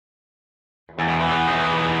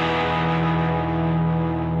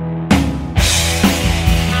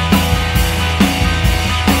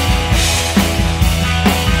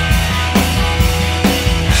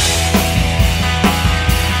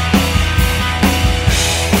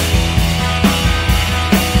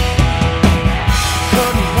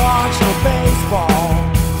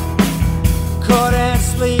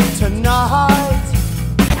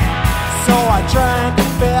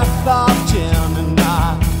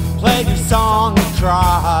song and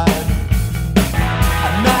cried. I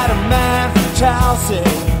met a man from Chelsea,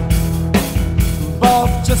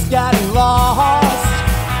 both just getting lost,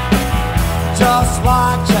 just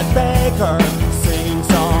like Chet Baker singing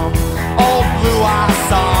some old blue-eye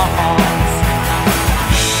songs.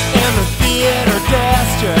 In the theater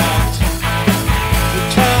district, you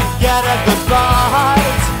can't get a good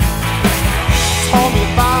bite. Told me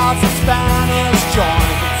about the Spanish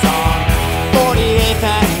joint that's on 48th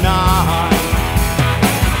and 9.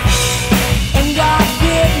 And I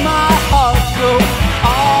get my heart through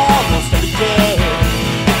almost every day.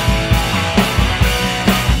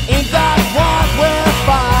 Ain't that what we're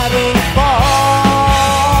fighting for?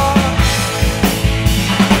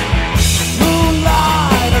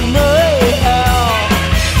 Moonlight and mayhem,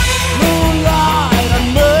 moonlight and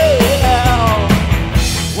mayhem.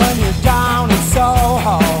 When you're down in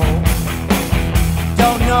Soho,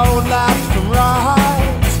 don't know left from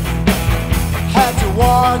right, head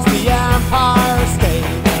towards the Empire State,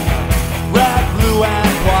 red, blue,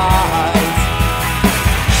 and white.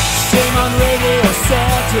 Shame on Radio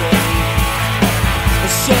City,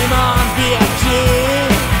 shame on BFG,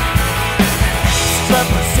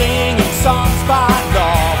 strippers singing songs by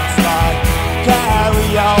dogs like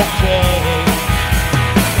karaoke.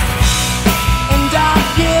 And I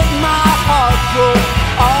get my heart through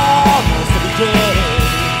almost every day.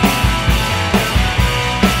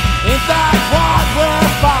 Ain't that what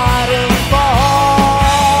we're fighting for?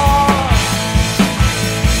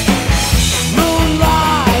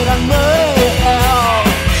 Moonlight and mayhem,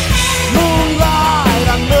 moonlight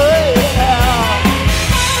and mayhem,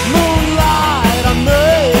 moonlight and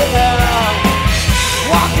mayhem,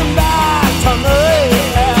 walking back to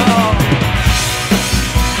mayhem.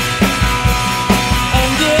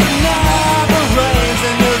 And it never rains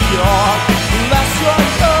in New York unless you're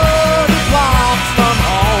 30 blocks from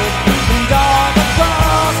home. And all the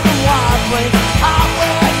girls from Wide Plains out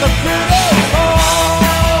with the beautiful.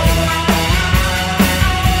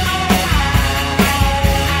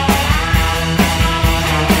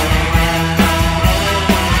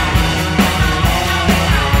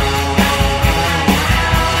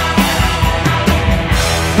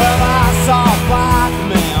 Well, I saw a black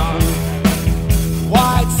man,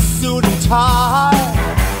 white suit and tie,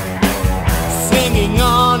 singing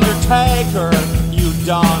Undertaker, you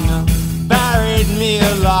done buried me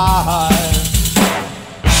alive.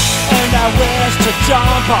 And I wish to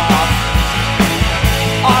jump off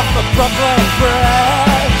the Brooklyn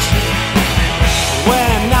Bridge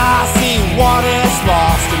when I see what is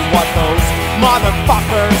lost and what those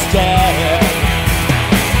motherfuckers did.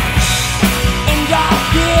 And I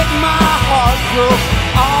get my heart through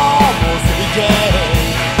almost every day.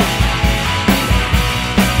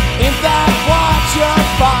 Ain't that what you're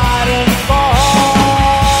fighting for?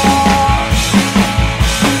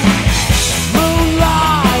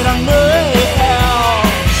 Moonlight and mayhem,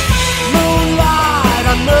 moonlight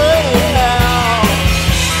and mayhem,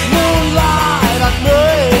 moonlight and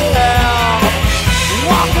mayhem,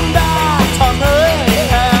 walking back to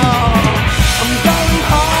mayhem. I'm going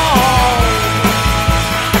home,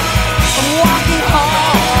 I'm walking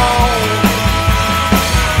home,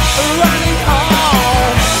 running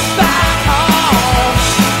home, back home,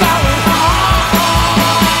 going home.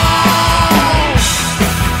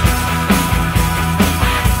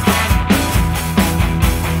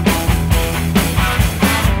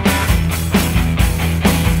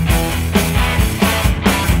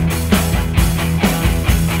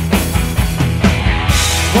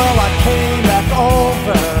 Well, I came back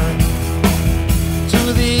over to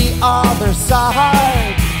the other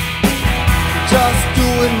side, just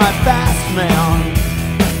doing my best, man.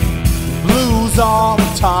 Blues all the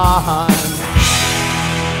time.